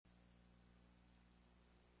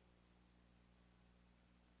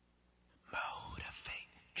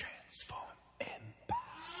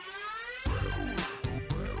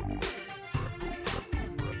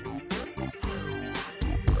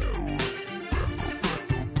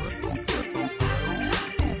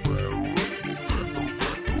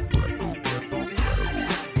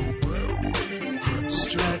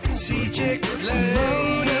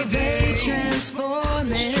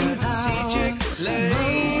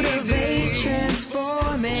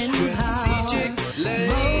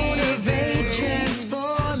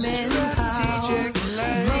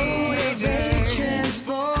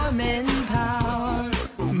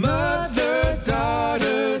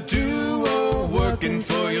looking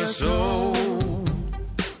for your soul.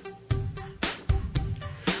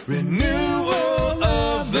 Renewal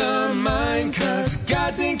of the mind, 'cause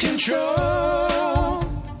God's in control.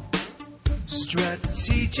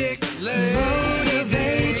 Strategic lady.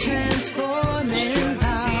 Motivate, transform,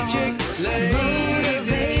 empower. Strategic lady.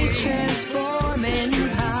 Motivate, transform,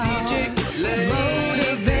 empower. Strategic lady.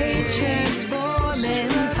 Motivate, transform,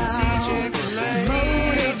 empower.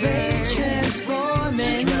 Motivate, transform,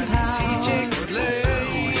 empower. Strategic lady.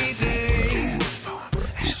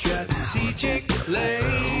 Strategic lady.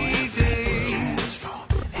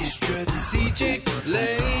 Strategic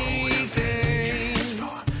lady.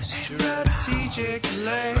 Strategic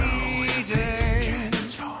lady.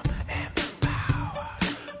 Empower.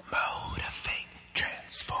 Motivate,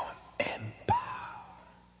 transform,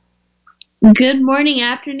 empower. Good morning,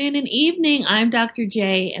 afternoon, and evening. I'm Dr.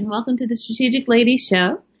 J, and welcome to the Strategic Ladies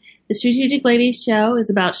Show. The Strategic Ladies Show is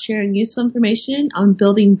about sharing useful information on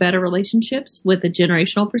building better relationships with a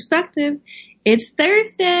generational perspective. It's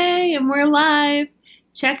Thursday, and we're live.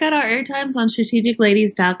 Check out our airtimes on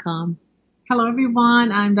strategicladies.com. Hello,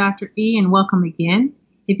 everyone. I'm Dr. E, and welcome again.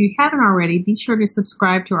 If you haven't already, be sure to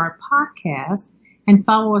subscribe to our podcast and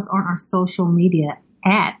follow us on our social media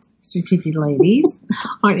at Strategic Ladies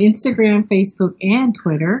on Instagram, Facebook, and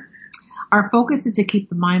Twitter. Our focus is to keep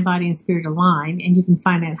the mind, body, and spirit aligned, and you can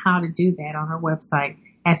find out how to do that on our website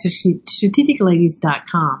at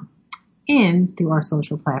strategicladies.com and through our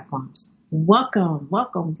social platforms. Welcome,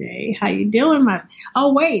 Jay. How you doing,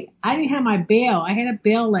 Oh, wait, I didn't have my bell. I had a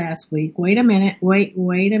bell last week. Wait a minute. Wait.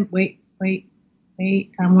 I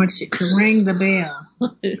want you to ring the bell.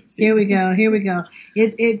 Here we go.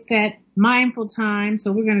 It's that mindful time,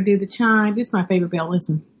 so we're going to do the chime. This is my favorite bell.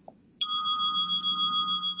 Listen.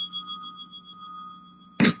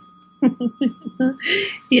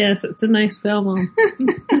 Yes, it's a nice bell, Mom.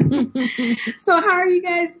 So how are you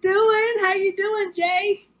guys doing? How you doing,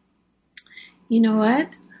 Jay? You know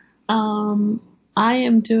what? I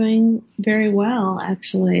am doing very well,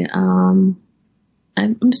 actually. I'm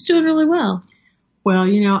just doing really well. Well,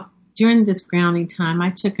 during this grounding time, I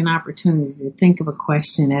took an opportunity to think of a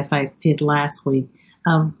question, as I did last week,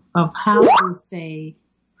 of how to stay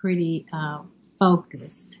pretty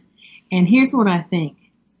focused. And here's what I think.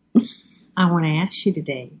 I want to ask you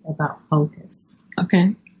today about focus.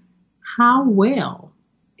 Okay. How well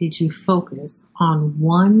did you focus on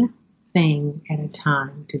one thing at a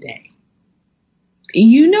time today?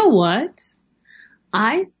 You know what?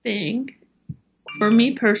 I think, for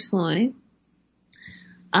me personally,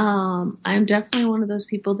 I'm definitely one of those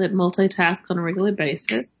people that multitask on a regular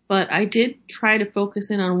basis, but I did try to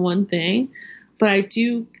focus in on one thing, but I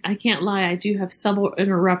can't lie, I do have several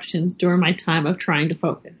interruptions during my time of trying to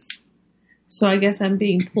focus. So I guess I'm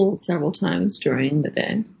being pulled several times during the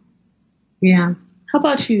day. Yeah. How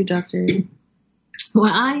about you, Dr. E?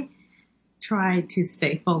 Well, I try to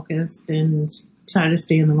stay focused and try to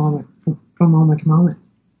stay in the moment from moment to moment.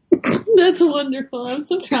 That's wonderful. I'm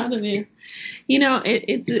so proud of you.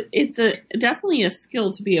 It's definitely a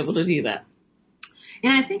skill to be able to do that.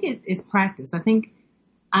 And I think it's practice. I think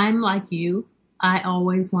I'm like you. I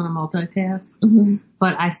always want to multitask,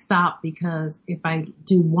 but I stop because if I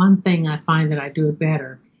do one thing, I find that I do it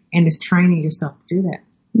better. And it's training yourself to do that.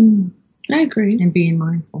 I agree. And being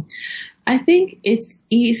mindful. I think it's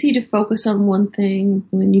easy to focus on one thing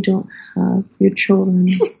when you don't have your children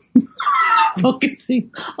focusing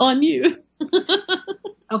on you.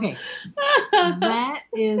 Okay. That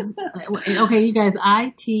is, okay, you guys,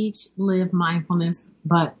 I teach live mindfulness,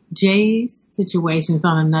 but Jay's situation is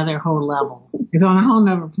on another whole level. It's on a whole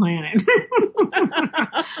nother planet.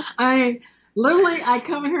 Literally, I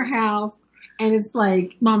come in her house and it's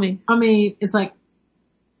like, it's like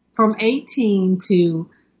from 18 to,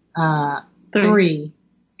 3,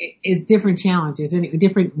 it's different challenges and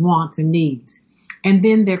different wants and needs. And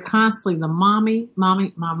then they're constantly the mommy,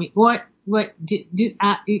 what do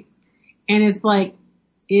I, and it's like,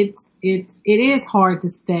 it is hard to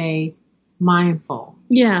stay mindful.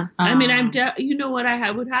 Yeah. I mean, you know what?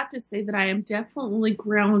 I would have to say that I am definitely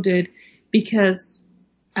grounded because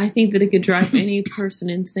I think that it could drive any person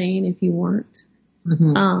insane if you weren't.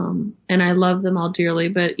 And I love them all dearly,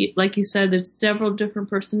 but like you said, there's several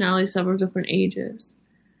different personalities, several different ages.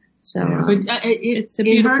 So it's a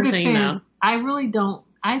beautiful thing though. I really don't,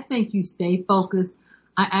 I think you stay focused.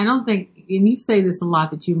 I don't think, and you say this a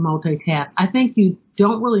lot, that you multitask. I think you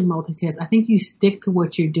don't really multitask. I think you stick to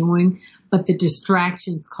what you're doing, but the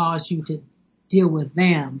distractions cause you to deal with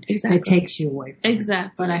them. Exactly. That takes you away from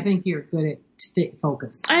Exactly. it. But I think you're good at stay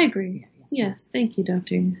focused. I agree. Yeah. Yes, thank you,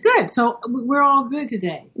 Doctor. Good. So we're all good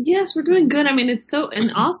today. Yes, we're doing good. I mean,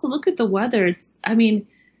 and also look at the weather. It's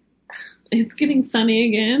getting sunny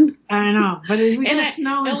again. I know, but we had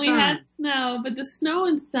snow and sun. We had snow, but the snow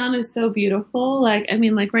and sun is so beautiful. Like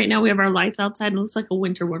right now we have our lights outside and it looks like a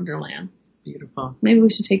winter wonderland. Beautiful. Maybe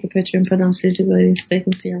we should take a picture and put it on Strategically so they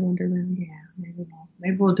can see our wonderland. Yeah,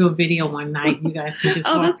 maybe we'll do a video one night. You guys can just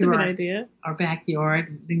walk through our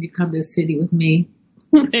backyard. Then you come to the city with me.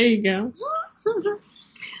 There you go.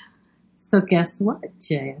 So guess what,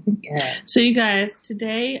 Jay? I think so you guys,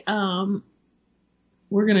 today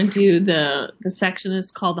we're going to do the section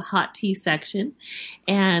that's called the hot tea section.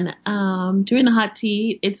 And during the hot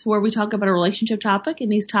tea, it's where we talk about a relationship topic.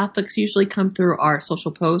 And these topics usually come through our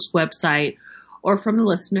social post, website, or from the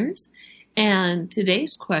listeners. And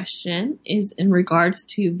today's question is in regards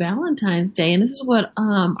to Valentine's Day. And this is what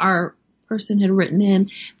our person had written in.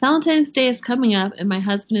 Valentine's Day is coming up and my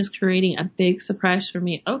husband is creating a big surprise for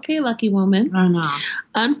me. Okay, lucky woman. I know.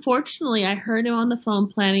 Unfortunately, I heard him on the phone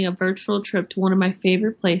planning a virtual trip to one of my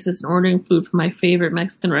favorite places and ordering food from my favorite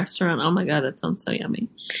Mexican restaurant. Oh my God, that sounds so yummy.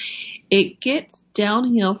 It gets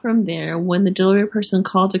downhill from there when the delivery person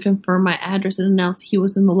called to confirm my address and announced he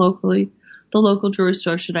was in the local jewelry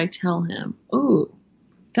store. Should I tell him? Ooh,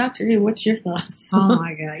 Dr. A, what's your thoughts? Oh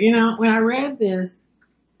my God. When I read this,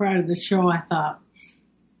 prior to the show, I thought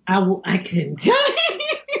I couldn't tell you.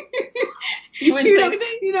 You wouldn't say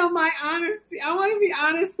anything? My honesty. I want to be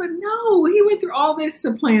honest, but no, he went through all this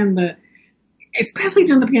to plan especially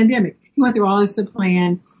during the pandemic. He went through all this to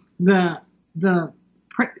plan the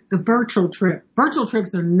virtual trip. Virtual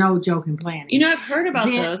trips are no joke in planning. I've heard about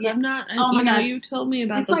those. I'm not. Oh my God. You told me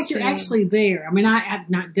about it's those. It's like you're actually there. I mean, I have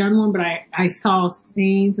not done one, but I saw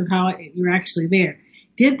scenes of how you're actually there.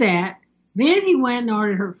 Did that. Then he went and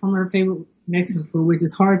ordered from her favorite Mexican food, which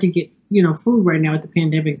is hard to get, food right now with the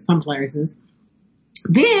pandemic in some places.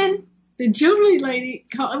 Then the jewelry lady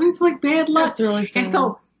called. It was just like bad luck. That's really sad. And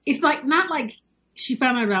so it's like not like she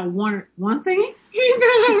found out about one thing. She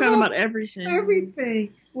found out about everything.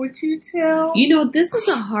 Everything. Would you tell? This is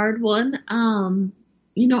a hard one. I'm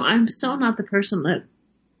so not the person that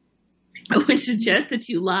would suggest that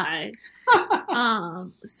you lie.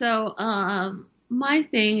 My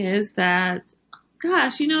thing is that,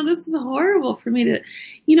 gosh, this is horrible for me to,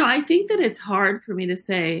 I think that it's hard for me to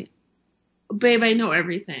say, babe, I know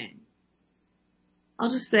everything. I'll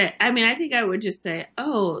just say, I think I would just say,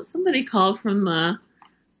 oh, somebody called from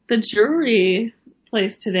the jewelry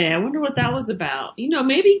place today. I wonder what that was about.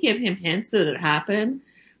 Maybe give him hints that it happened.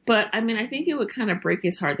 But, I think it would kind of break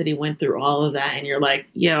his heart that he went through all of that and you're like,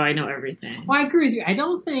 yo, I know everything. Well, I agree with you. I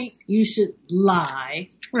don't think you should lie.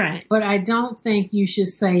 Right. But I don't think you should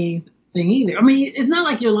say anything either. It's not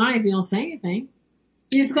like you're lying if you don't say anything.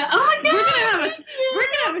 You just go, oh my God. We're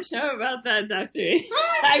going to have a show about that, Dr.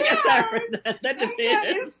 I guess I heard that. That depends.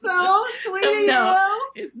 It's so sweet. No,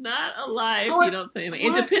 it's not a lie if you don't say anything.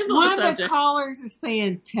 It depends on the subject. One of the callers is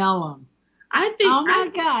saying, tell them. I think. Oh my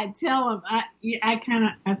God, tell him.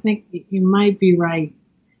 I think you might be right.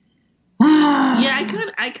 Yeah,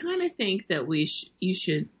 I kind of think that you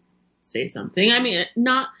should say something.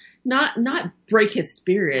 Not break his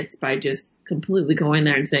spirits by just completely going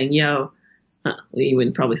there and saying, yo, you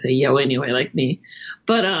wouldn't probably say yo anyway, like me,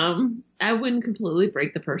 but, I wouldn't completely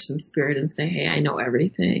break the person's spirit and say, hey, I know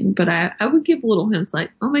everything, but I would give little hints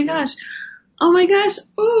like, oh my gosh,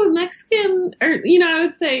 ooh, Mexican, or, I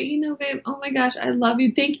would say, babe, oh my gosh, I love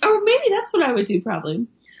you, thank you, or maybe that's what I would do probably.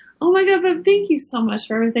 Oh my God, babe, thank you so much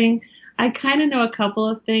for everything. I kind of know a couple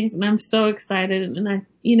of things and I'm so excited and I,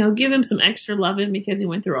 give him some extra loving because he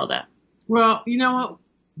went through all that. Well, you know what?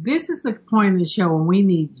 This is the point of the show when we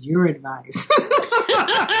need your advice.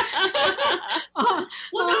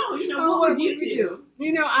 What would you do?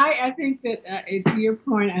 I think that, to your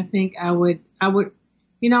point, I think I would, I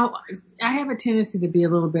have a tendency to be a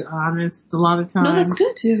little bit honest a lot of times. No, that's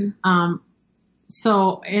good too. And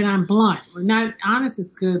I'm blunt. Not honest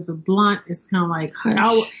is good, but blunt is kind of like,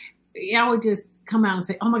 I would just come out and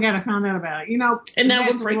say, oh my God, I found out about it, and that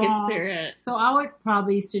would break his spirit. So I would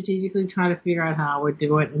probably strategically try to figure out how I would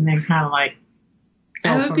do it and then kind of like,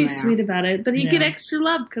 I would be sweet about it, but he'd get extra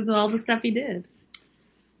love because of all the stuff he did.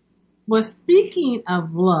 Well, speaking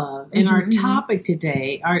of love, and our topic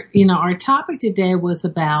today, our topic today was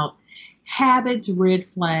about habits, red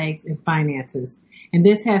flags, and finances. And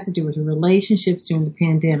this has to do with relationships during the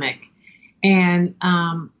pandemic. And,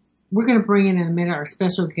 we're going to bring in a minute our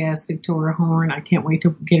special guest, Victoria Horne. I can't wait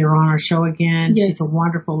to get her on our show again. Yes. She's a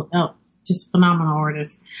wonderful, just phenomenal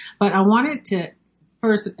artist. But I wanted to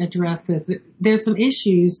first address this. There's some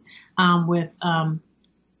issues, with,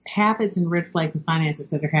 habits and red flags in finances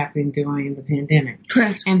that are happening during the pandemic.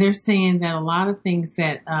 Correct. And they're saying that a lot of things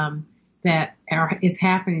that is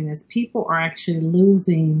happening is people are actually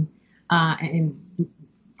losing, and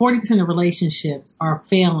 40% of relationships are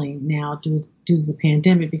failing now due to the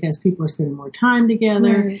pandemic because people are spending more time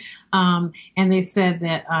together. Right. And they said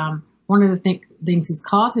that one of the things that's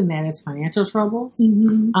causing that is financial troubles.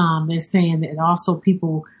 Mm-hmm. They're saying that also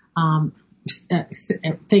people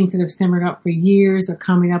things that have simmered up for years are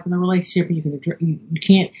coming up in the relationship. You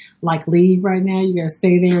can't like leave right now. You got to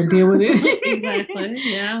stay there and deal with it. Exactly.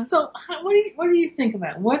 Yeah. So what do you think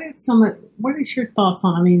about it? What is your thoughts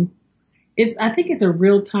on? I mean, I think it's a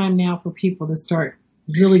real time now for people to start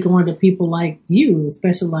really going to people like you who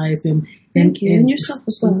specialize in. Thank you. And yourself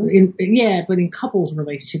as well. But in couples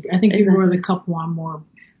relationship, I think exactly. You were the couple I'm more.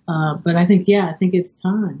 But I think it's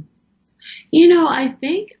time. I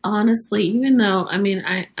think honestly, even though,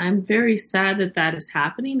 I'm very sad that is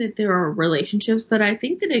happening, that there are relationships, but I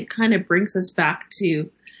think that it kind of brings us back to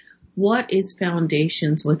what is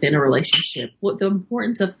foundations within a relationship, what the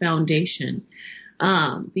importance of foundation.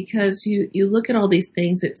 Because you look at all these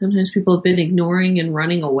things that sometimes people have been ignoring and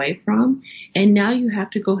running away from, and now you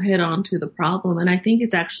have to go head on to the problem. And I think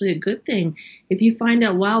it's actually a good thing if you find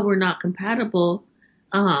out, wow, we're not compatible,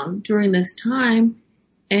 during this time,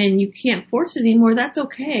 and you can't force it anymore. That's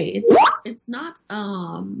okay. It's not,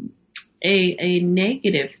 a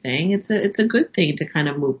negative thing. It's a good thing to kind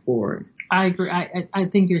of move forward. I agree. I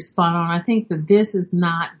think you're spot on. I think that this is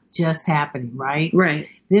not just happening, right? Right.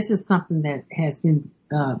 This is something that has been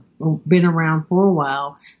around for a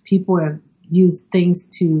while. People have used things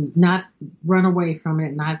to not run away from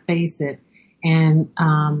it, not face it. And,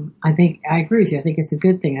 I agree with you. I think it's a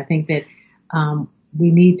good thing. I think that,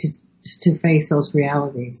 we need to face those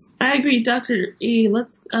realities. I agree, Dr. E.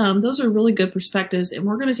 Those are really good perspectives, and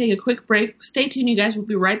we're going to take a quick break. Stay tuned, you guys. We'll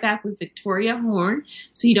be right back with Victoria Horne,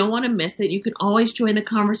 so you don't want to miss it. You can always join the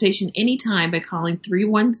conversation anytime by calling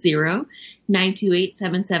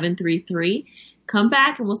 310-928-7733. Come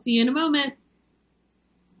back, and we'll see you in a moment.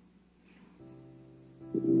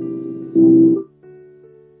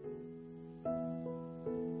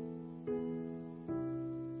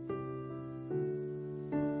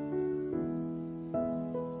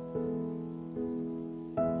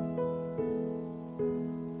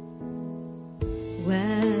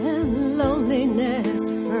 When loneliness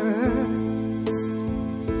hurts,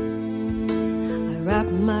 I wrap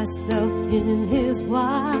myself in his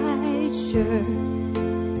white shirt.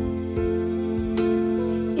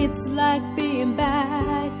 It's like being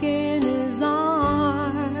back in his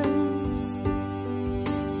arms,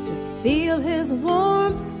 to feel his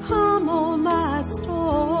warmth calm all my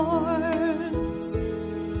storms.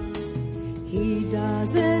 He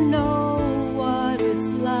doesn't know what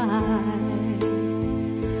it's like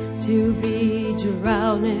to be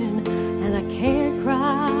drowning and I can't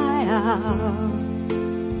cry out.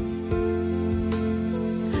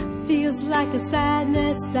 Feels like a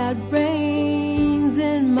sadness that reigns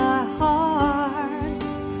in my heart.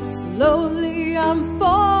 Slowly I'm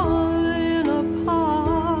falling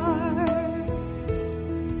apart.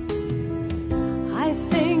 I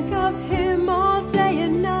think of him all day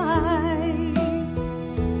and night,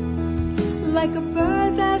 like a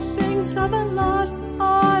bird that thinks of a lost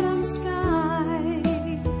autumn sky.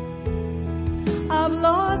 I've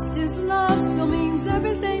lost his love, still means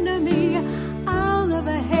everything to me. I'll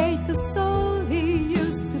never hate the soul he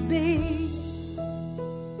used to be.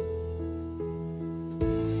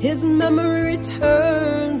 His memory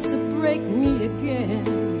returns to break me again,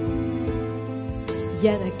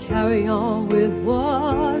 yet I carry on with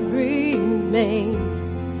what remains.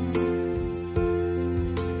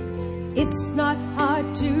 It's not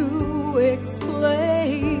hard to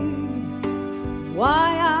explain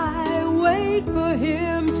why I wait for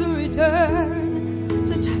him to return,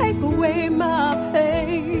 to take away my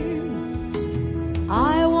pain.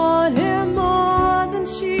 I want him more than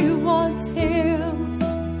she wants him,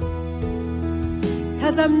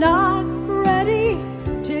 'cause I'm not ready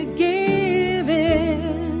to give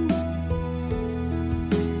in.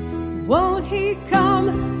 Won't he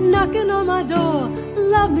come knocking on my door,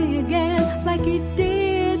 love me again like he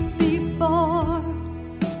did before?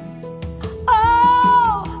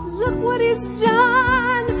 Oh, look what he's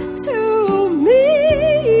done to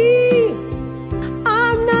me.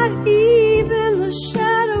 I'm not even the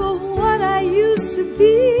shadow of what I used to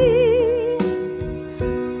be.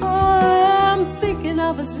 Oh, I'm thinking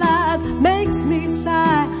of his lies, makes me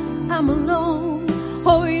sigh. I'm alone.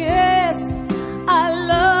 Oh yes, I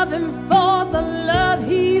love him for the love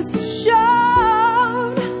he's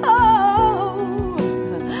shown. Oh,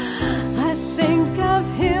 I think of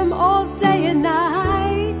him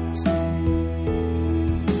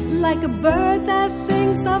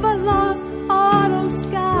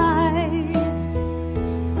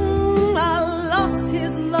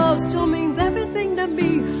everything to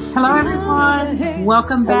me. Hello, everyone.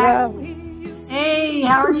 Welcome back. Hey,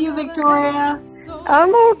 how are you, Victoria?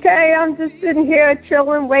 I'm okay. I'm just sitting here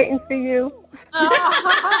chilling, waiting for you.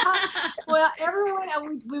 Well,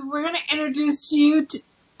 everyone, we were going to introduce you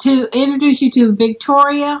to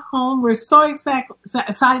Victoria Horne. We're so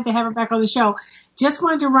excited to have her back on the show. Just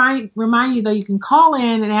wanted to remind you, though, you can call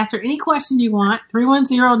in and ask her any question you want.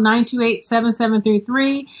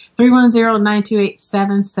 310-928-7733,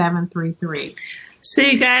 310-928-7733. So,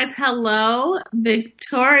 you guys, hello,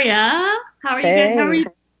 Victoria. How are you guys? How are you?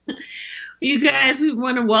 You guys, we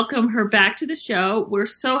want to welcome her back to the show. We're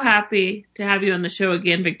so happy to have you on the show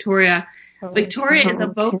again, Victoria. Victoria is a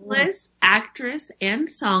vocalist, actress, and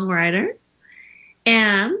songwriter.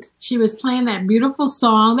 And she was playing that beautiful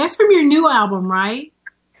song. That's from your new album, right?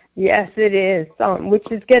 Yes, it is, which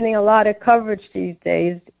is getting a lot of coverage these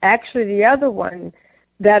days. Actually, the other one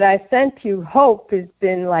that I sent you, Hope, has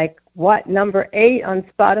been number 8 on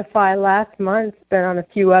Spotify last month. It's been on a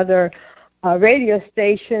few other radio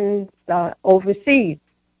stations overseas.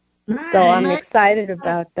 Right. So I'm excited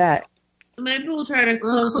about that. Maybe we'll try to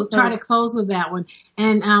close with that one.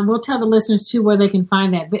 And we'll tell the listeners, too, where they can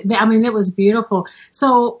find that. I mean, it was beautiful.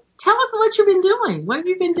 So tell us what you've been doing. What have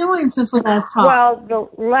you been doing since we last talked? Well, the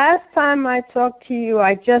last time I talked to you,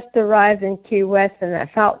 I just arrived in Key West, and it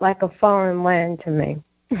felt like a foreign land to me.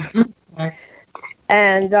 Okay.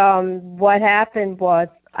 And what happened was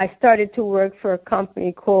I started to work for a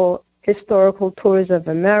company called Historical Tours of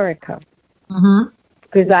America. Mm-hmm.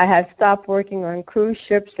 Because I had stopped working on cruise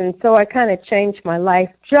ships, and so I kind of changed my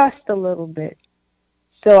life just a little bit.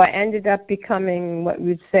 So I ended up becoming what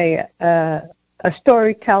you'd say a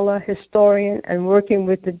storyteller, historian, and working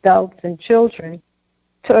with adults and children,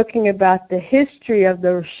 talking about the history of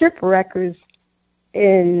the shipwreckers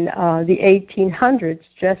in the 1800s,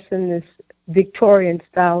 just in this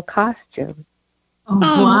Victorian-style costume. Oh,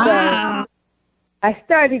 wow. So I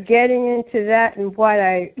started getting into that, and what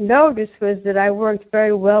I noticed was that I worked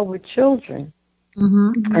very well with children.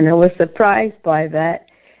 Mm-hmm. And I was surprised by that,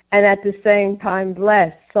 and at the same time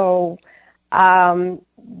blessed. So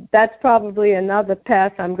that's probably another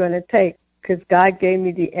path I'm going to take, because God gave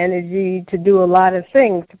me the energy to do a lot of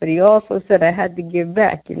things, but he also said I had to give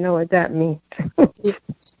back. You know what that means.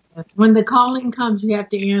 When the calling comes, you have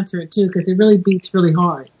to answer it, too, because it really beats really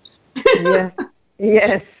hard.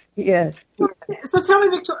 Yes. So tell me,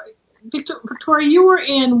 Victoria, you were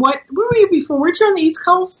in where were you before? Weren't you on the East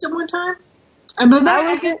Coast at one time? I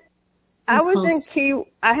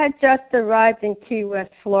had just arrived in Key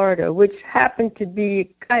West, Florida, which happened to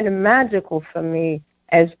be kind of magical for me,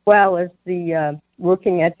 as well as the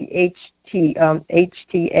working at the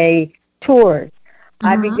HTA tours. Mm-hmm.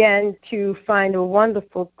 I began to find a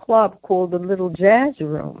wonderful club called the Little Jazz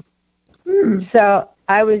Room. So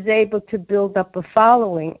I was able to build up a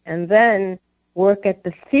following and then work at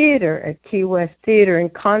the theater, at Key West Theater, in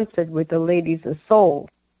concert with the Ladies of Soul.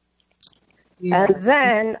 Yes. And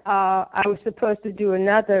then I was supposed to do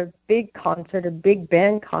another big concert, a big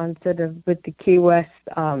band concert with the Key West,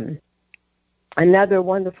 another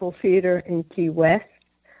wonderful theater in Key West.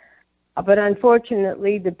 But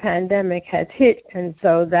unfortunately, the pandemic has hit, and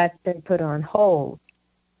so that's been put on hold.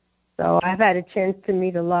 So I've had a chance to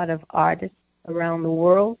meet a lot of artists around the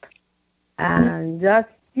world. And just,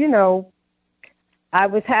 I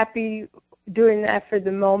was happy doing that for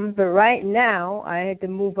the moment. But right now, I had to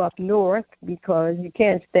move up north because you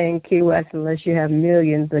can't stay in Key West unless you have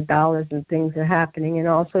millions of dollars and things are happening, and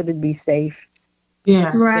also to be safe.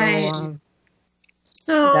 Yeah. Right.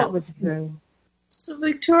 So that was true. So,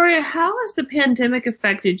 Victoria, how has the pandemic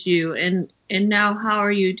affected you, and now how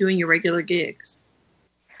are you doing your regular gigs?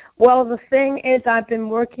 Well, the thing is, I've been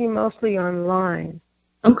working mostly online.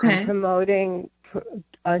 Okay. Promoting,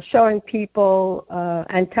 showing people,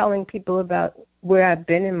 and telling people about where I've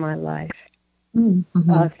been in my life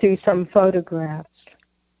through some photographs.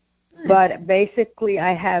 Nice. But basically,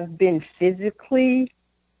 I have been physically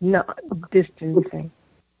not distancing.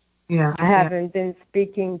 Yeah. I haven't been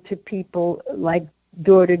speaking to people like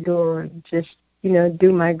door to door, just,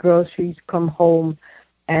 do my groceries, come home,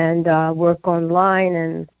 and work online.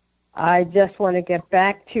 And I just want to get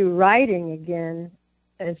back to writing again,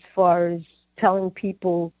 as far as telling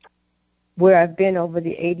people where I've been over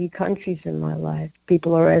the 80 countries in my life.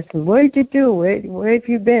 People are asking, what did you do? Where have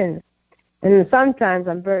you been? And sometimes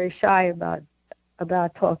I'm very shy about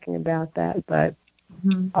talking about that, but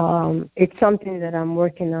it's something that I'm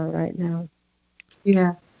working on right now.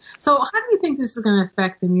 Yeah. So how do you think this is going to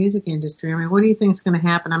affect the music industry? I mean, what do you think is going to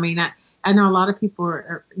happen? I mean, I know a lot of people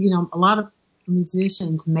are, a lot of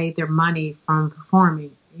musicians made their money from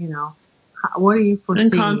performing, What do you foresee?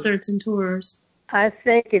 And concerts and tours. I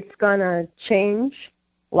think it's going to change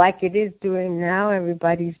like it is doing now.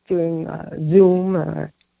 Everybody's doing Zoom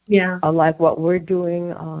or like what we're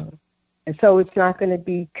doing. And so it's not going to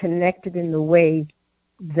be connected in the way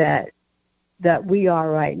that we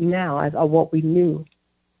are right now as what we knew.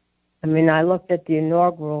 I mean, I looked at the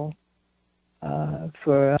inaugural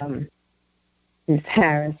for Ms.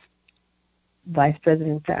 Harris, Vice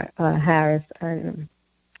President Harris, and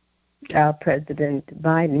President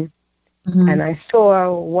Biden, and I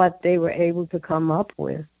saw what they were able to come up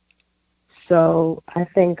with. So I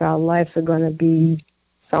think our lives are going to be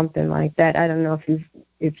something like that. I don't know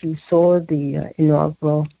if you saw the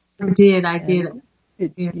inaugural. I did.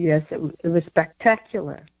 Yes, it was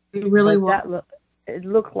spectacular. It really was. It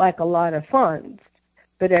looked like a lot of fun,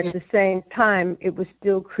 but at the same time, it was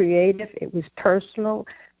still creative. It was personal,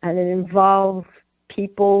 and it involved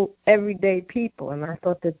people, everyday people, and I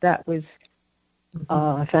thought that was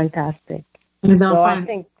fantastic. And I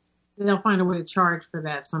think they'll find a way to charge for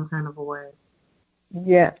that some kind of a way.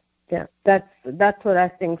 Yeah, that's what I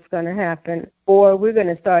think is going to happen. Or we're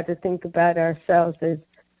going to start to think about ourselves as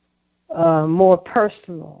more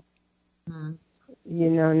personal.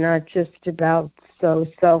 You know, not just about so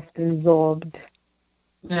self-absorbed.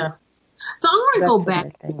 Yeah. So I want to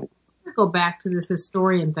go back to this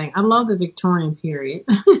historian thing. I love the Victorian period.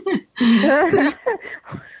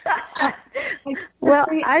 Well,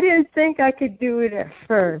 I didn't think I could do it at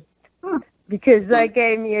first because that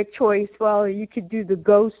gave me a choice. Well, you could do the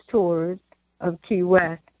ghost tours of Key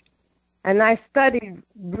West. And I studied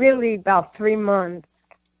really about 3 months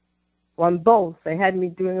on both. They had me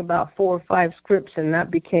doing about 4 or 5 scripts, and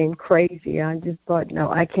that became crazy. I just thought,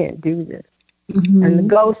 no, I can't do this. And the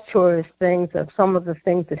ghost tourist things of some of the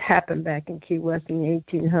things that happened back in Key West in the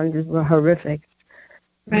 1800s were horrific.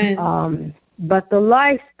 Right. But the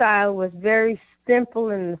lifestyle was very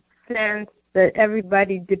simple in the sense that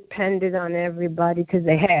everybody depended on everybody because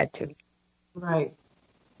they had to. Right.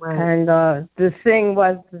 And the thing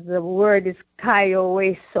was, the word is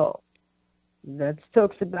Kayoeso. That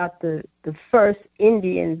talks about the first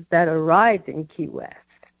Indians that arrived in Key West.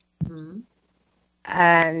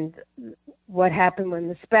 And what happened when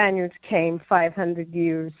the Spaniards came 500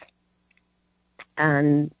 years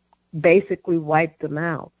and basically wiped them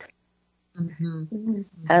out.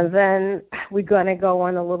 And then we're going to go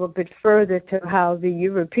on a little bit further to how the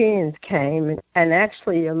Europeans came, and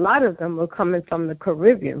actually a lot of them were coming from the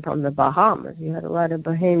Caribbean, from the Bahamas. You had a lot of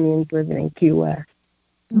Bahamians living in Key West.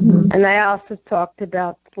 And I also talked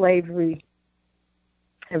about slavery.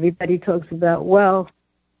 Everybody talks about, well,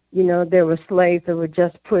 you know, there were slaves that were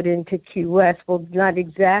just put into Key West. Well, not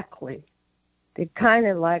exactly. They kind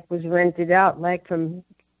of like was rented out, like from,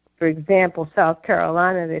 for example, South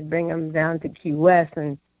Carolina, they'd bring them down to Key West,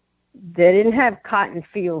 and they didn't have cotton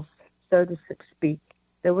fields, so to speak.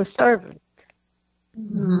 They were servants.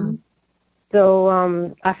 So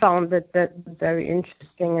I found that was very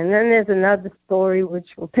interesting. And then there's another story which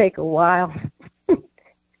will take a while.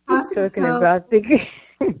 Talking about the...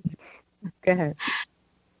 Go ahead.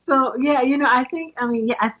 So, yeah, you know, I think,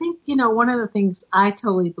 you know, one of the things I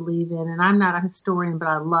totally believe in, and I'm not a historian, but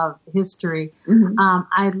I love history.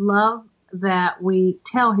 I love that we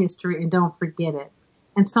tell history and don't forget it.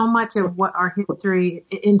 And so much of what our history,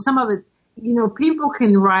 and some of it, you know, people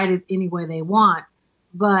can write it any way they want,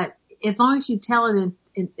 but as long as you tell it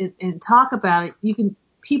and talk about it, you can,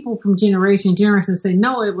 people from generation to generation say,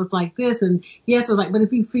 no, it was like this, and yes, it was like, but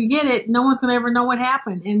if you forget it, no one's going to ever know what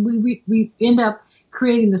happened. And we end up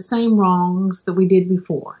creating the same wrongs that we did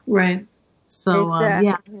before. Right. So,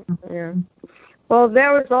 yeah. Well,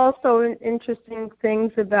 there was also interesting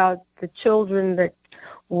things about the children that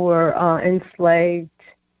were enslaved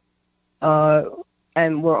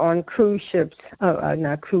and were on cruise ships,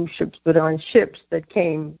 not cruise ships, but on ships that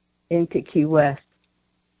came into Key West.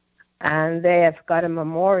 And they have got a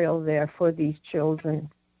memorial there for these children.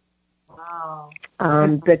 Wow.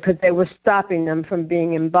 Because they were stopping them from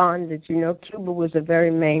being in bondage. You know, Cuba was a very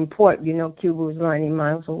main port. You know, Cuba was 90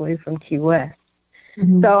 miles away from Key West.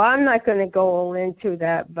 So I'm not going to go all into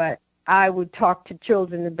that, but I would talk to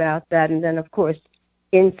children about that. And then, of course,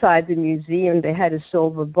 inside the museum, they had a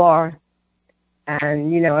silver bar.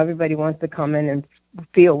 And, you know, everybody wants to come in and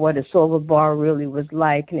feel what a silver bar really was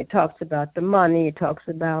like. And it talks about the money. It talks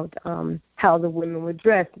about how the women were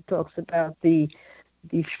dressed. It talks about the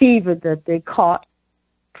fever that they caught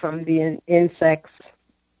from the insects,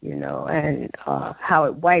 you know, and how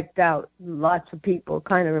it wiped out lots of people.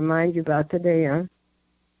 Kind of reminds you about today, huh?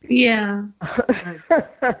 Yeah.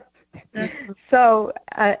 So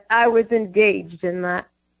I was engaged in that.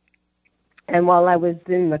 And while I was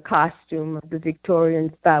in the costume of the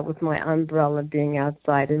Victorian style with my umbrella being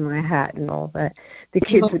outside and my hat and all that, the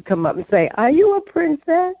kids would come up and say, "Are you a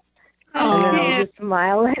princess?" And then I would just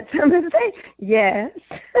smile at them and say, "Yes,"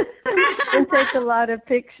 and take a lot of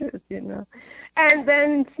pictures, and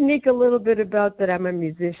then sneak a little bit about that I'm a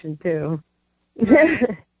musician too.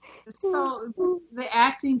 So the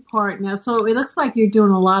acting part now, so it looks like you're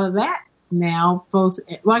doing a lot of that now. Both,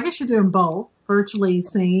 well, I guess you're doing both, virtually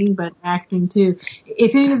singing, but acting too.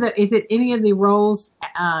 Is it any of the roles,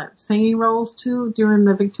 singing roles too during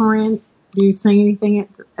the Victorian? Do you sing anything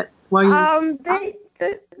while you?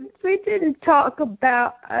 We didn't talk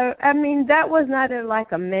about. That was not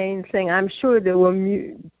a main thing. I'm sure there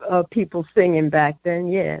were people singing back then.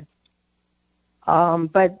 Yes.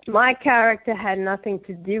 But my character had nothing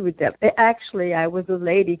to do with that. Actually, I was a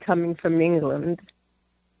lady coming from England,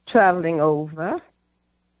 traveling over,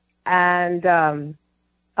 and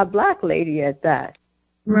a black lady at that.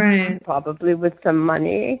 Right. Probably with some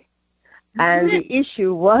money. And the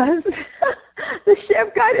issue was the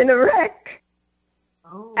ship got in a wreck.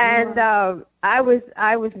 Oh, and I was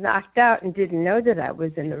knocked out and didn't know that I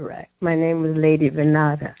was in a wreck. My name was Lady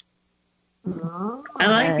Venata. Oh. I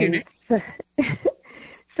like your name.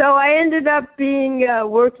 So I ended up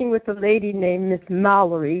working with a lady named Miss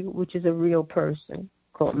Mallory, which is a real person,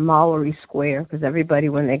 called Mallory Square, because everybody,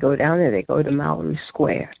 when they go down there, they go to Mallory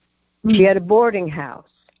Square. Mm-hmm. She had a boarding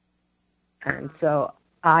house. And so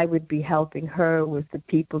I would be helping her with the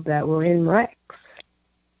people that were in wrecks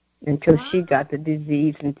until she got the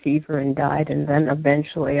disease and fever and died, and then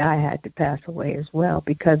eventually I had to pass away as well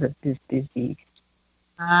because of this disease.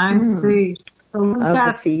 I see. So we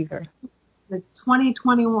got the fever. The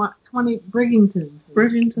 2021 Bridgertons.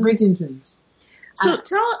 So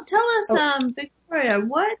tell us, Victoria,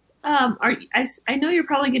 what I know you're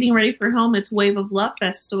probably getting ready for Helmut's Wave of Love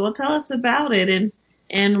Festival. Tell us about it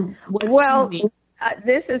and what you mean.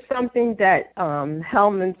 This is something that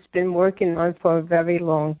Helmut's been working on for a very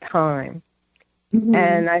long time. Mm-hmm.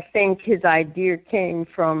 And I think his idea came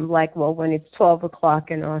from when it's 12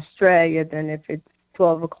 o'clock in Australia, then if it's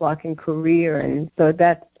 12 o'clock in Korea. And so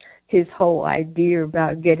that's his whole idea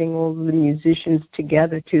about getting all the musicians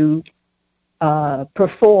together to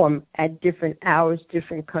perform at different hours,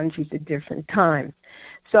 different countries at different times.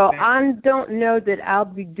 So I don't know that I'll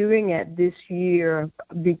be doing it this year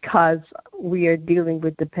because we are dealing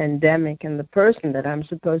with the pandemic, and the person that I'm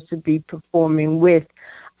supposed to be performing with,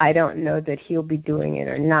 I don't know that he'll be doing it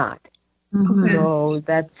or not. Mm-hmm. So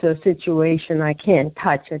that's a situation I can't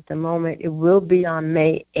touch at the moment. It will be on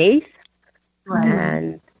May 8th. Right.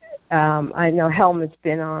 And I know Helmut's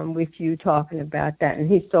been on with you talking about that, and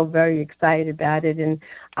he's so very excited about it, and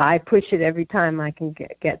I push it every time I can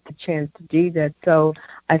get the chance to do that. So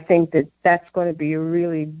I think that that's going to be a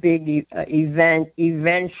really big event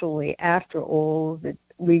eventually after all that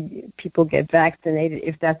people get vaccinated,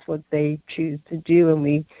 if that's what they choose to do, and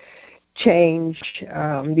we change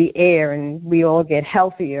the air and we all get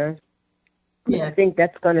healthier. Yeah. I think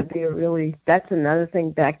that's going to be that's another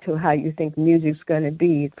thing back to how you think music's going to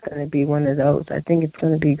be. It's going to be one of those. I think it's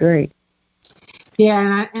going to be great.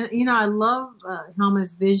 Yeah, and I love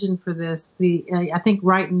Helma's vision for this. I think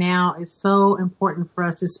right now it's so important for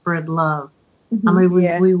us to spread love. Mm-hmm. I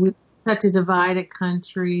mean, we're such a divided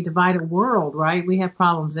country, divided world, right? We have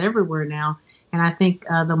problems everywhere now. And I think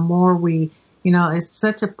the more we, it's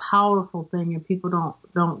such a powerful thing, and people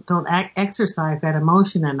don't exercise that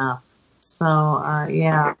emotion enough. So,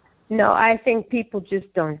 yeah. No, I think people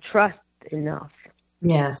just don't trust enough.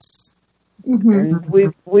 Yes. Mm-hmm.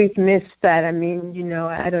 And we've missed that. I mean,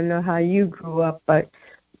 I don't know how you grew up, but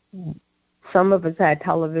some of us had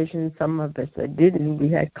television, some of us didn't. We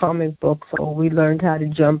had comic books, or we learned how to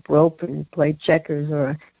jump rope and play checkers,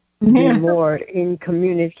 or be more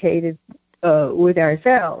communicated with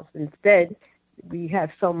ourselves. Instead, we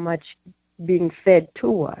have so much being fed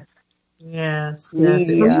to us. Yes.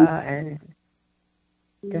 Media and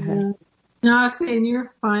go ahead. No, I was saying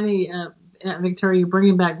you're funny, Victoria. You're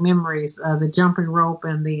bringing back memories, the jumping rope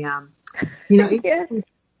and the, yes.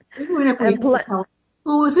 Even if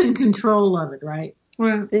who was in control of it, right?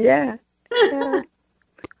 Well, yeah.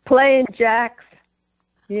 Playing jacks,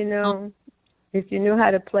 if you knew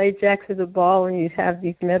how to play jacks with a ball, and you'd have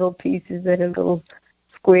these metal pieces that have little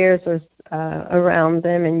squares or around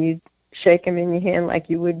them, and you'd shake them in your hand like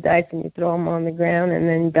you would dice, and you throw them on the ground and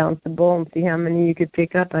then bounce the ball and see how many you could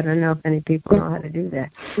pick up. I don't know if any people know how to do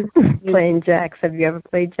that. Playing jacks. Have you ever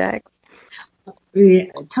played jacks? Yeah,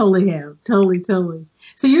 totally have. Totally. So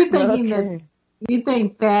you're thinking you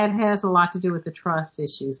think that has a lot to do with the trust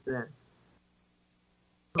issues then?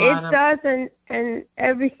 It does, and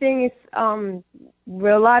everything is,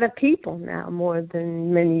 we're a lot of people now more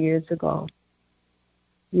than many years ago.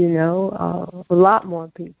 You know, a lot more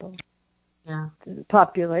people. Yeah. The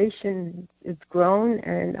population is grown,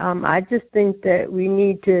 and I just think that we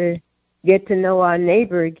need to get to know our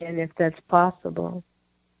neighbor again if that's possible.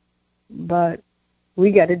 But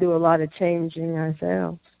we got to do a lot of changing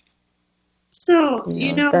ourselves. So,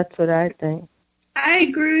 you know, that's what I think. I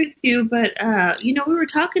agree with you, but, you know, we were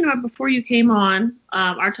talking about before you came on,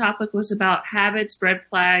 our topic was about habits, red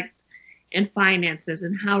flags, and finances,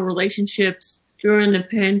 and how relationships during the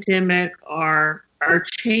pandemic are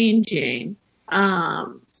changing.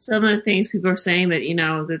 Some of the things people are saying that, you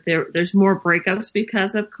know, that there's more breakups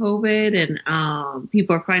because of COVID, and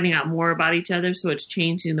people are finding out more about each other, so it's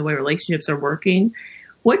changing the way relationships are working.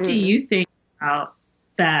 What do you think about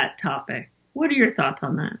that topic? What are your thoughts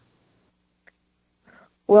on that?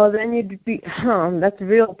 Well, then you'd be, that's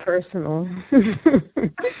real personal.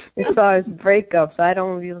 As far as breakups, I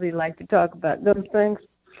don't really like to talk about those things.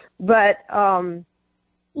 But well,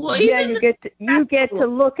 yeah, you get to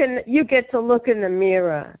look in the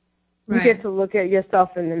mirror. Right. You get to look at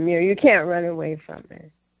yourself in the mirror. You can't run away from it.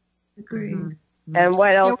 Agreed. Mm-hmm. And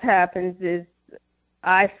what else happens is,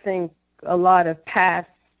 I think a lot of past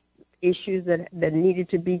issues that needed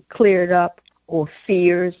to be cleared up, or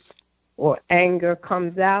fears, or anger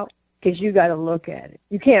comes out, because you got to look at it.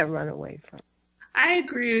 You can't run away from it. I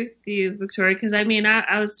agree with you, Victoria, because I mean,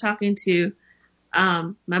 I was talking to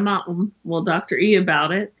my mom, well, Dr. E,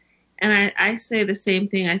 about it, and I say the same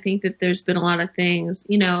thing. I think that there's been a lot of things,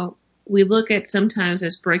 you know, we look at sometimes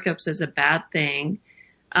as breakups as a bad thing,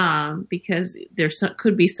 because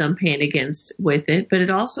could be some pain with it, but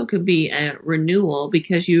it also could be a renewal,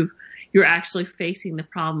 because you're actually facing the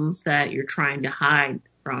problems that you're trying to hide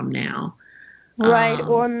from now. Right,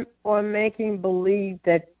 or making believe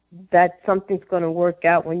that something's going to work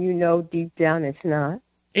out when you know deep down it's not.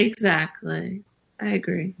 Exactly. I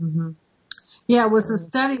agree. Mm-hmm. Yeah, it was a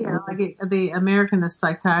study, like the American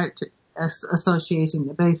Psychiatric Association,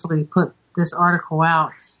 that basically put this article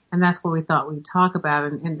out, and that's what we thought we'd talk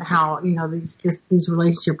about, and how, you know, these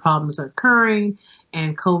relationship problems are occurring,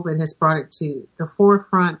 and COVID has brought it to the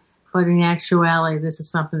forefront. But in actuality, this is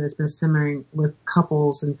something that's been simmering with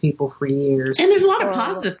couples and people for years. And there's a lot of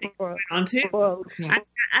positive things going on, too. Yeah.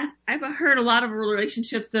 I've heard a lot of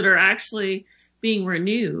relationships that are actually being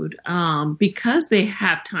renewed because they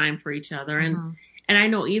have time for each other. And I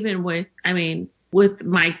know even with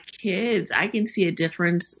my kids, I can see a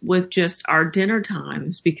difference with just our dinner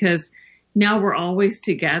times, because now we're always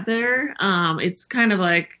together. It's kind of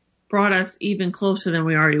like brought us even closer than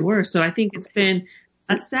we already were. So I think it's been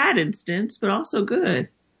a sad instance, but also good.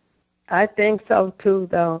 I think so too,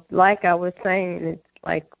 though. Like I was saying, it's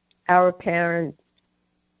like our parents,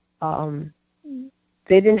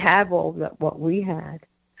 they didn't have all that what we had,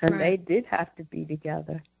 and they did have to be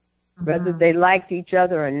together, whether they liked each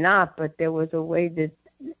other or not. But there was a way that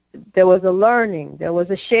there was a learning, there was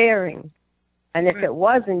a sharing, and if it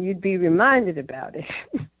wasn't, you'd be reminded about it.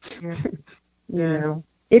 You know,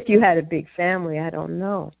 if you had a big family, I don't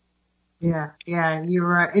know. Yeah, you're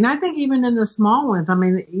right. And I think even in the small ones, I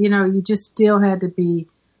mean, you know, you just still had to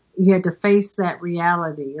face that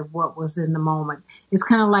reality of what was in the moment. It's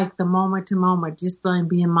kind of like the moment to moment, just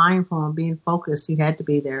being mindful and being focused. You had to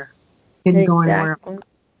be there. Couldn't go anywhere.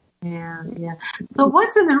 Yeah. So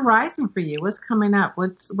what's in the horizon for you? What's coming up?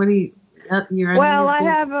 What are you, well,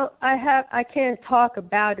 I can't talk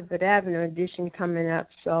about it, but I have an audition coming up,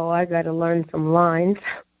 so I got to learn some lines.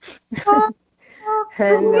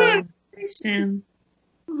 And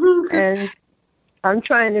I'm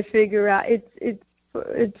trying to figure out. It's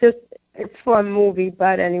for a movie,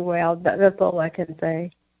 but anyway, that's all I can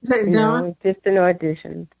say. It's just an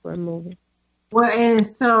audition for a movie. Well, and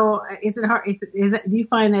so is it hard? Do you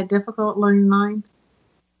find that difficult, learning lines?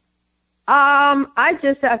 I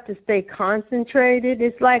just have to stay concentrated.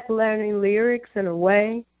 It's like learning lyrics in a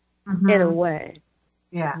way.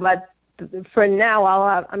 Yeah. But for now,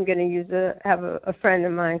 I'm going to have a friend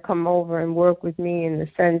of mine come over and work with me, in the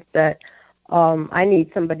sense that I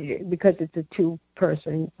need somebody because it's a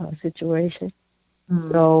two-person situation.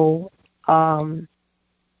 So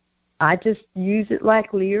I just use it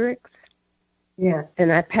like lyrics. Yes.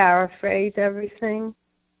 And I paraphrase everything,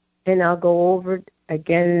 and I'll go over it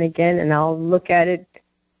again and again, and I'll look at it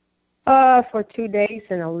for 2 days,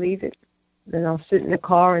 and I'll leave it. Then I'll sit in the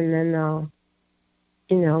car, and then I'll,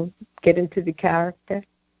 get into the character.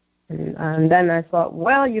 And then I thought,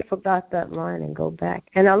 well, you forgot that line, and go back.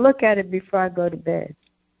 And I'll look at it before I go to bed.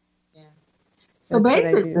 Yeah. So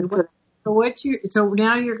basically, So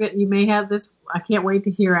now you may have this. I can't wait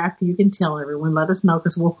to hear after you can tell everyone. Let us know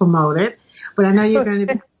because we'll promote it. But I know you're going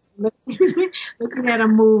to be looking at a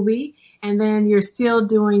movie, and then you're still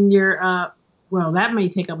doing your. Well, that may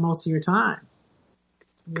take up most of your time.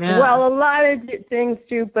 Yeah. Well, a lot of things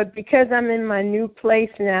do, but because I'm in my new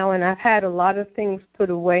place now, and I've had a lot of things put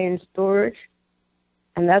away in storage,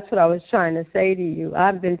 and that's what I was trying to say to you.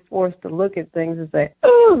 I've been forced to look at things and say,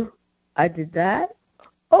 "Oh, I did that.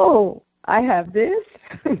 Oh, I have this.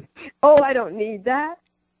 Oh, I don't need that."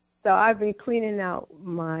 So I've been cleaning out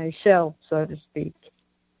my shelf, so to speak.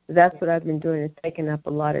 That's what I've been doing. It's taking up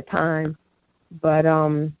a lot of time, but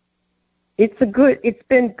it's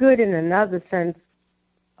been good in another sense,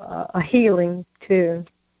 a healing too.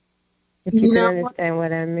 If you can understand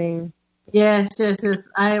what I mean. Yes.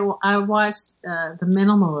 I watched The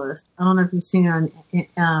Minimalist. I don't know if you've seen it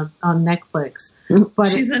on Netflix. But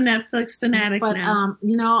she's a Netflix fanatic now.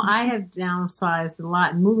 But I have downsized a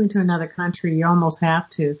lot. Moving to another country, you almost have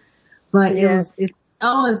to. But yes.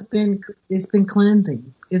 it's been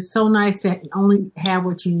cleansing. It's so nice to only have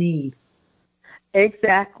what you need.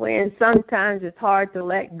 Exactly, and sometimes it's hard to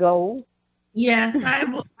let go. Yes, I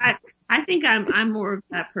think I'm more of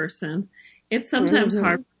that person. It's sometimes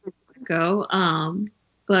hard to let go,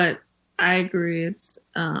 but I agree it's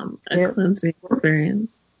a cleansing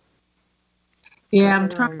experience. Yeah, I'm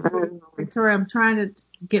trying to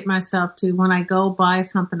get myself to, when I go buy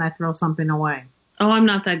something, I throw something away. Oh, I'm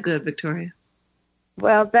not that good, Victoria.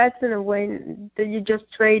 Well, that's in a way that you're just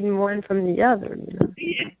trading one from the other,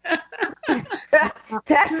 Yeah.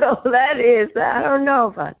 That's all that is. I don't know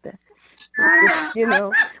about that.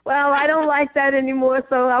 Well, I don't like that anymore,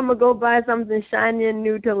 so I'm going to go buy something shiny and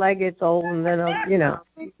new till I get old, and then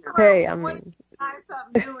hey, I mean. Buy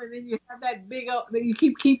something new, and then you have that big old, that you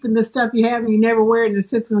keep keeping the stuff you have and you never wear it, and it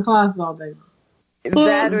sits in the closet all day.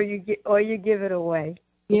 That, or you give it away.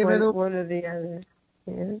 One or the other.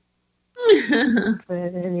 Yeah.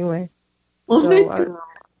 But anyway. Well,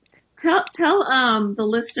 tell the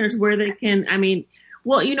listeners where they can. I mean,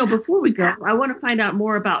 well, before we go, I want to find out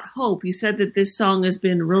more about Hope. You said that this song has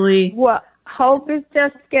been really. Well, Hope is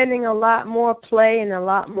just getting a lot more play and a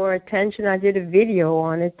lot more attention. I did a video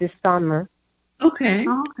on it this summer. Okay.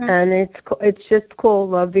 And it's just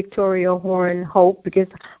called Victoria Horne Hope, because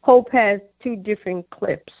Hope has two different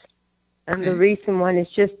clips. And the recent one is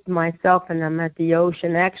just myself, and I'm at the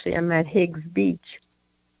ocean. Actually, I'm at Higgs Beach,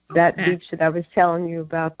 that beach that I was telling you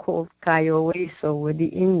about, called Cayo Hueso, where the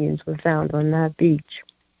Indians were found on that beach.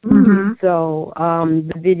 Mm-hmm. So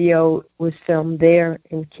the video was filmed there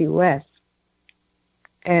in Key West.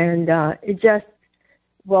 And the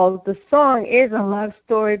song is a love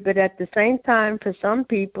story, but at the same time, for some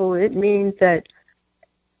people, it means that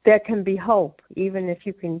there can be hope, even if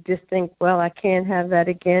you can just think, well, I can't have that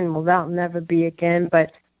again. Well, that'll never be again.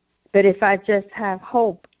 But if I just have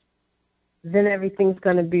hope, then everything's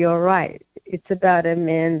going to be all right. It's about a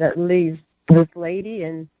man that leaves this lady,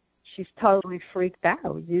 and she's totally freaked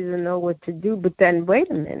out. She doesn't know what to do. But then, wait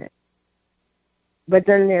a minute. But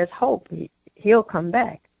then there's hope. He'll come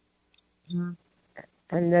back. Mm-hmm.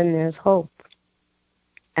 And then there's hope.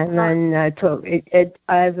 And then I talk,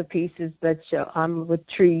 other pieces that show I'm with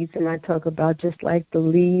trees, and I talk about just like the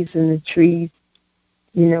leaves and the trees,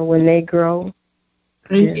 when they grow.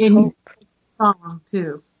 And hope. Song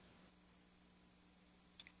too.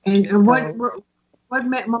 And what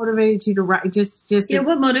motivated you to write? Just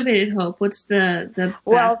what motivated Hope? What's the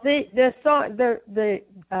well, the song, the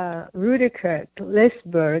Rudiger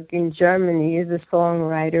Lisberg in Germany is a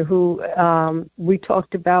songwriter who we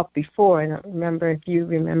talked about before. I don't remember if you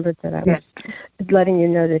remembered that I was letting you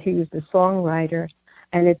know that he was the songwriter.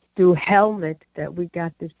 And it's through Helmet that we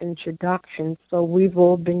got this introduction. So we've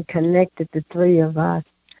all been connected, the three of us.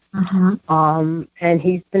 Mm-hmm. And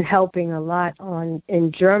he's been helping a lot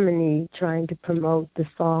in Germany, trying to promote the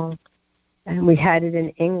song. And we had it in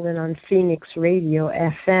England on Phoenix Radio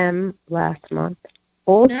FM last month.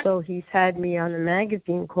 Also, he's had me on a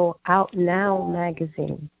magazine called Out Now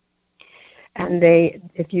Magazine. And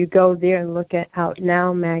if you go there and look at Out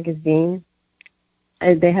Now Magazine,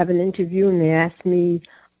 and they have an interview, and they ask me,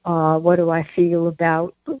 what do I feel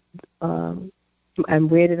about, and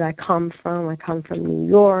where did I come from? I come from New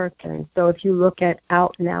York. And so if you look at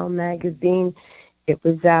Out Now Magazine, it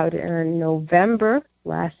was out in November,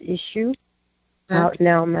 last issue,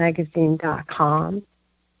 outnowmagazine.com.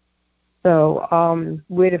 So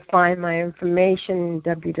where to find my information,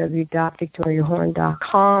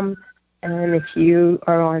 www.victoriahorne.com. And if you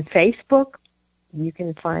are on Facebook, you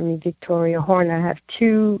can find me, Victoria Horne. I have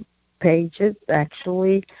two pages,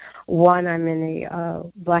 actually. One, I'm in a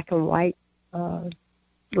black and white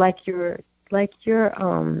like your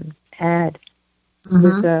ad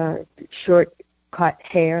with short cut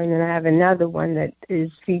hair, and then I have another one that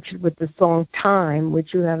is featured with the song Time,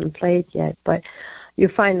 which you haven't played yet, but you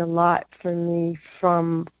find a lot for me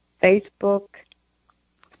from Facebook,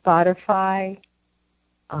 Spotify,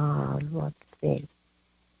 let's see,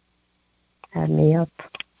 add me up.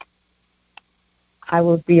 I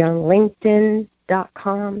will be on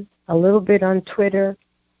LinkedIn.com, a little bit on Twitter.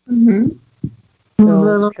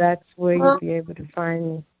 So that's where you'll be able to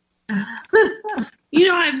find me. You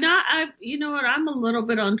know what? I'm a little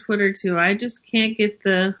bit on Twitter too. I just can't get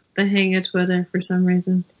the hang of Twitter for some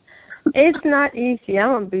reason. It's not easy.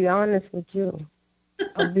 I'm going to be honest with you.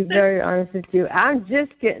 I'll be very honest with you. I'm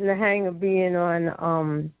just getting the hang of being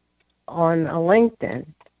on LinkedIn.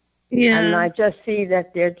 Yeah. And I just see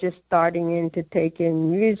that they're just starting in to take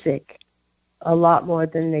in music a lot more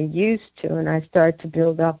than they used to, and I start to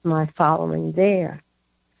build up my following there.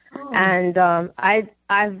 Oh. And I've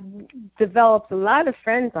developed a lot of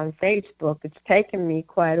friends on Facebook. It's taken me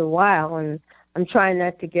quite a while, and I'm trying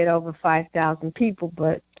not to get over 5,000 people,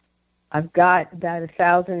 but I've got about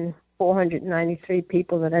 1,493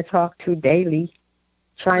 people that I talk to daily,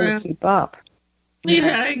 trying to keep up.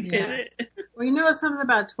 Yeah, I get it. Well, you know something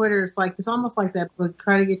about Twitter? It's almost like that book,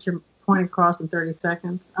 Try to Get Your Point Across in 30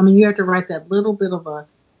 Seconds. I mean, you have to write that little bit of a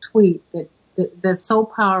tweet that's so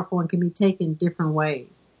powerful and can be taken different ways.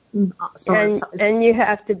 So and you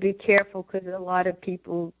have to be careful because a lot of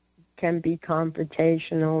people can be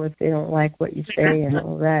confrontational if they don't like what you say and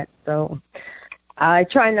all that. So I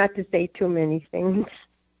try not to say too many things.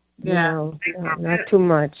 Yeah. Not too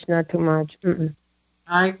much. Mm-mm.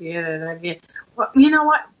 I get it. Well, you know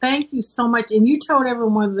what? Thank you so much. And you told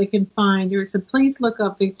everyone that they can find her. So please look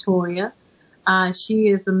up Victoria. She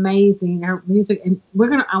is amazing. Her music, and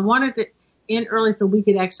I wanted to end early so we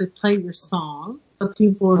could actually play your song so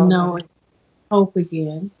people know Hope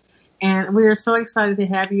again. And we are so excited to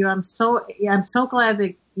have you. I'm so glad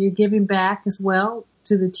that you're giving back as well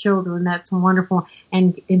to the children. That's wonderful.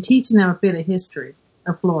 And teaching them a bit of history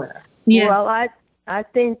of Florida. Yeah. Well, I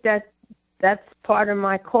think that's part of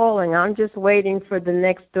my calling. I'm just waiting for the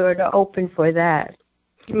next door to open for that.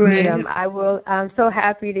 Right. I'm so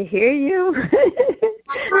happy to hear you.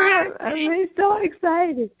 I'm so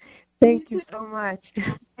excited. Thank you so much.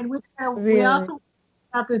 And we also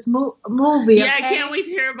have this movie. Yeah, okay? I can't wait to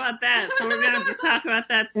hear about that. So we're going to have to talk about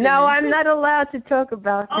that soon. No, I'm not allowed to talk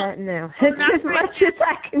about that now. As much as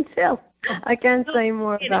I can tell. I can't say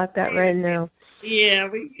more about that right now. Yeah,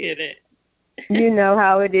 we get it. You know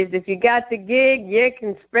how it is. If you got the gig, you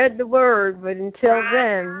can spread the word, but until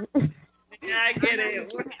then. Yeah, I get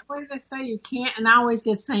it. What do they say? You can't, and I always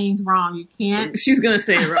get sayings wrong. You can't. She's going to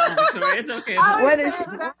say it wrong, Victoria. It's okay.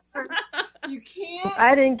 You can't.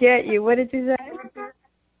 I didn't get you. What did you say?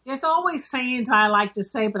 There's always sayings I like to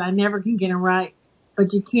say, but I never can get them right.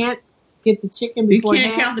 But you can't get the chicken before You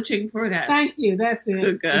can't count the chicken before that. Thank you. That's it.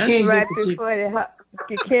 Good gosh. You can't right get the before the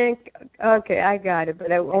you can't. Okay, I got it,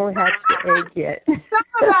 but I won't have the egg yet.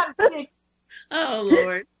 Oh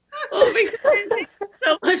Lord! Well, Victoria, thank you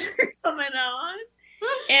so much for coming on,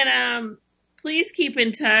 and please keep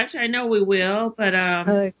in touch. I know we will, but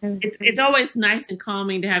it's always nice and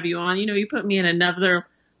calming to have you on. You know, you put me in another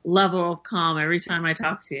level of calm every time I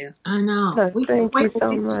talk to you. I know. Thank you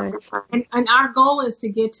so much. And our goal is to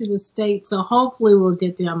get to the States, so hopefully we'll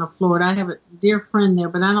get down to Florida. I have a dear friend there,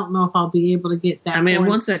 but I don't know if I'll be able to get that. I mean,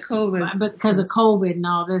 once that COVID. But because of COVID and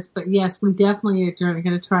all this. But yes, we definitely are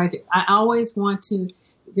going to try to. I always want to.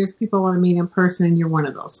 There's people I want to meet in person, and you're one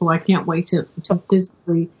of those. So I can't wait to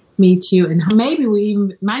physically meet you, and maybe we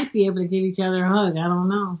even might be able to give each other a hug. I don't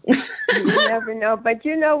know. You never know. But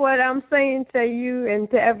you know what I'm saying to you and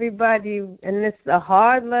to everybody, and it's a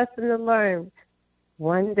hard lesson to learn.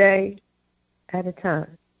 One day at a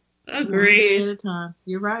time. Agreed. One day at a time.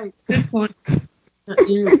 You're right. Good point.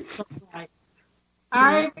 You're so right. All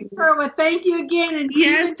right, Victoria. Well, thank you again. And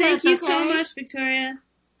yes, thank you so much, Victoria.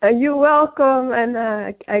 You're welcome, and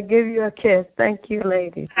I give you a kiss. Thank you,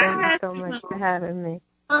 ladies. Thank you so much for having me.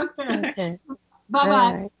 Okay.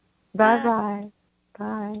 Bye-bye. Bye-bye.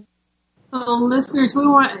 Bye. So, listeners, we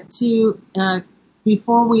wanted to,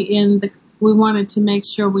 before we end, we wanted to make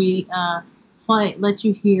sure we let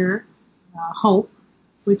you hear Hope,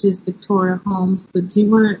 which is Victoria Holmes. But do you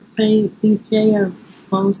want to say anything, Jay, or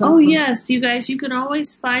close? Oh, yes, you guys. You can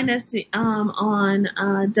always find us on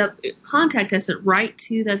contact us at Write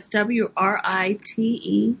To. That's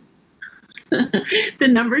WRITE. The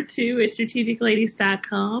number 2 is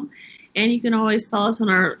strategicladies.com. And you can always follow us on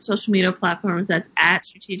our social media platforms. That's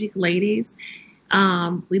 @strategicladies.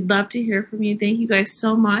 We'd love to hear from you. Thank you guys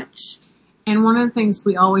so much. And one of the things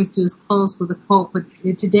we always do is close with a quote, but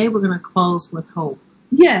today we're going to close with hope.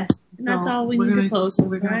 Yes, and that's all we need to close with.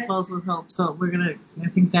 We're going to close with hope. So I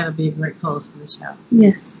think that'll be a great close for the show.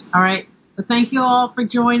 Yes. All right. But thank you all for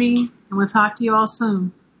joining, and we'll talk to you all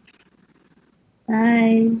soon.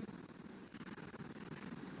 Bye.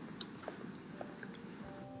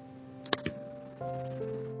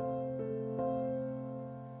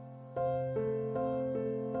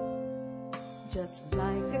 Just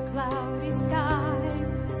like a cloudy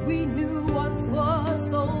sky, we knew once was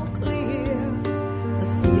so clear. The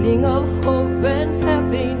feeling of hope and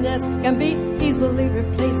happiness can be easily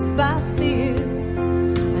replaced by fear.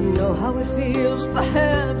 I know how it feels to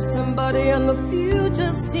have somebody and the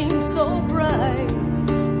future seems so bright.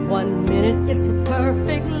 1 minute it's the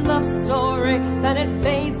perfect love story, then it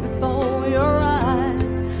fades before your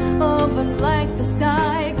eyes. Oh, but like the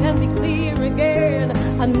sky can be clear again,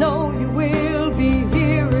 I know you will be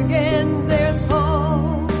here again. There's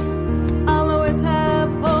hope, I'll always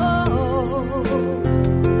have hope.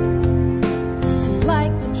 And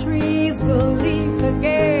like the trees will leaf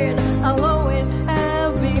again, I'll always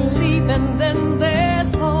have belief. And then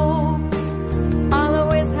there's hope, I'll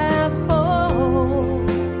always have hope.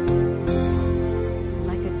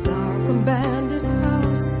 Like a dark abandoned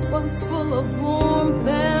house, once full of warmth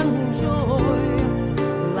and joy.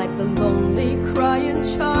 Like the lonely crying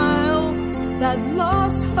child that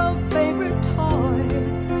lost her favorite toy.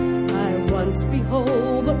 I once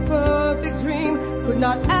behold the perfect dream, could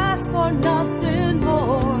not ask for nothing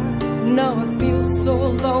more. Now I feel so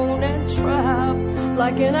alone and trapped,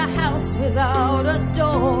 like in a house without a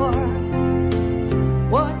door.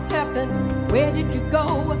 What happened? Where did you go?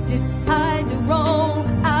 What did I do wrong?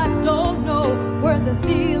 I don't know. Were the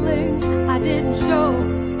feelings I didn't show?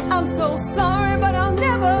 I'm so sorry, but I'll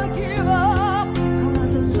never give up.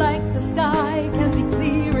 'Cause like the sky can be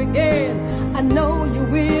clear again, I know you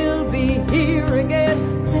will be here again.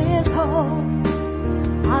 There's hope,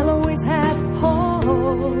 I'll always have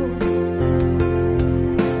hope.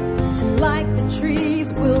 And like the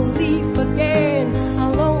trees will leaf again,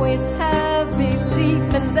 I'll always have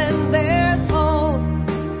belief. And then there's hope,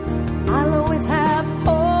 I'll always have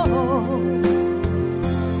hope.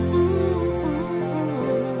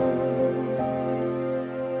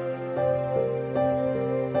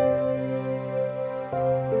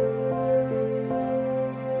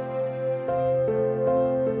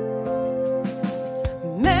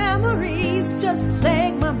 Memories just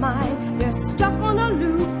plague my mind. They're stuck on a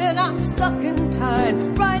loop and I'm stuck in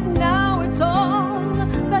time. Right now it's all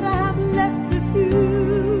that I have left of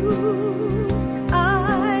you.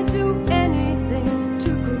 I'd do anything to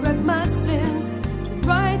correct my sin, to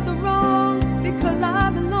right the wrong, because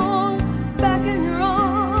I belong back in your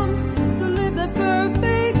arms, to live that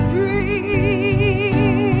perfect dream.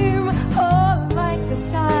 Oh, like the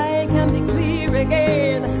sky can be clear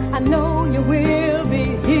again, I know you will be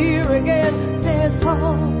here again. There's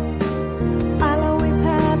hope, I'll always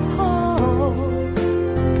have hope.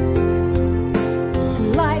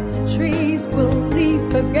 And like the trees will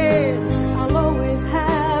leap again, I'll always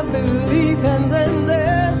have belief. And then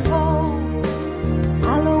there's hope,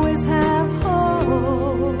 I'll always have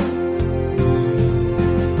hope.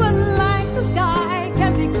 But like the sky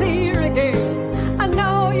can be clear again, I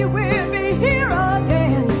know you will be here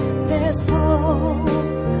again. There's hope,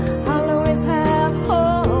 I'll always have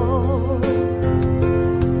hope.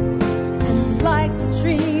 And like the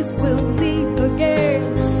trees will leap again,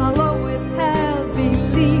 I'll always have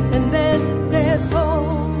belief. And then there's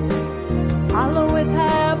hope, I'll always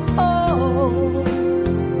have hope.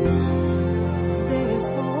 There's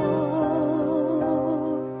hope.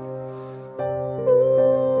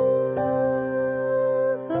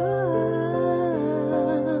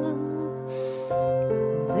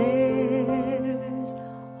 There's